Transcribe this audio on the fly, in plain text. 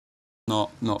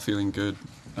not feeling good.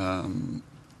 Yeah,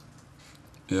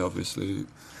 obviously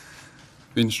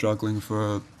been struggling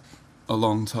for a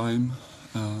long time.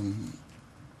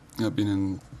 I've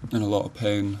been in a lot of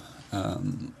pain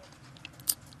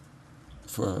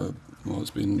for, well,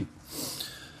 it's been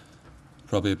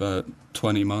probably about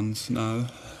 20 months now.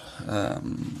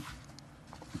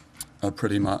 I've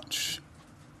pretty much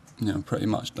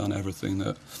done everything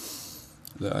that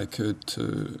I could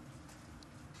to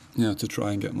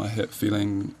try and get my hip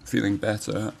feeling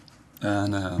better,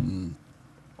 and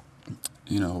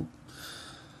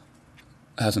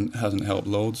hasn't helped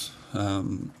loads.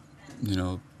 I'm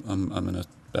in a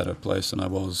better place than I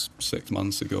was 6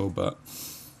 months ago, but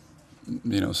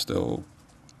still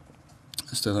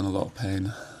in a lot of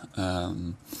pain.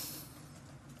 And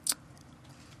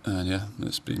yeah,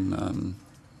 it's been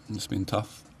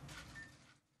tough.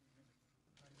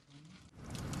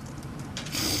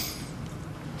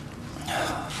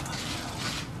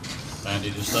 Andy,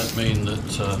 does that mean that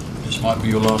this might be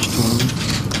your last tournament?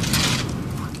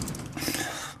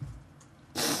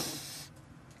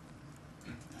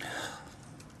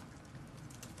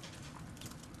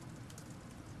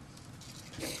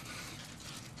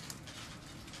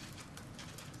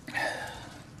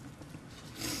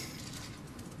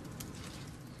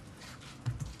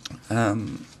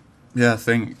 Yeah, I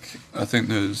think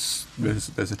there's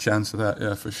a chance of that.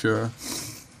 Yeah, for sure.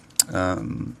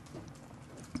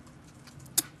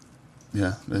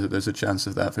 Yeah, there's a chance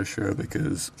of that for sure,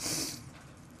 because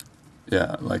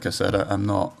yeah, like I said, I'm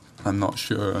not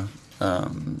sure.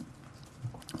 I'm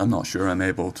not sure I'm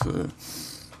able to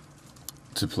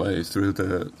play through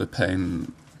the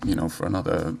pain, for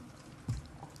another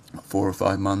 4 or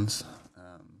 5 months.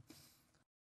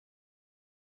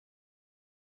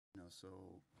 So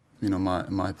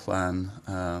my plan,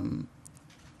 I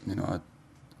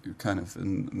kind of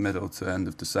in middle to end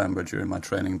of December during my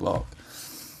training block,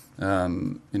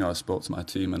 I spoke to my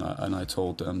team, and I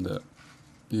told them that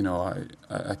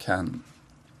I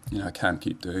can't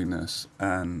keep doing this,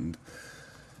 and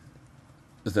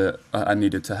that I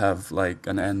needed to have like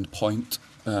an end point,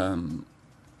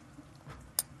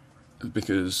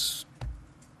 because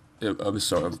I was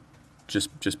sort of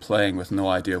just playing with no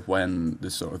idea when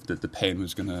the pain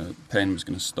was gonna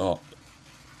stop,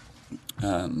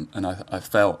 and I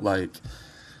felt like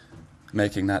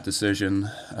making that decision.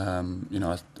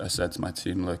 I said to my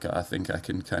team, look, I think I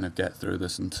can kind of get through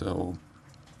this until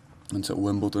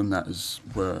Wimbledon. That is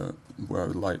where I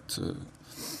would like to.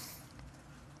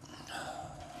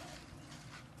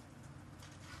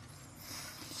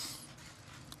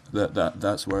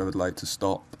 That's where I would like to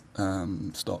stop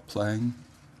playing.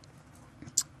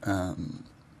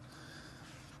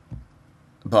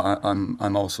 But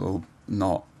I'm also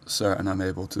not certain I'm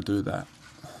able to do that.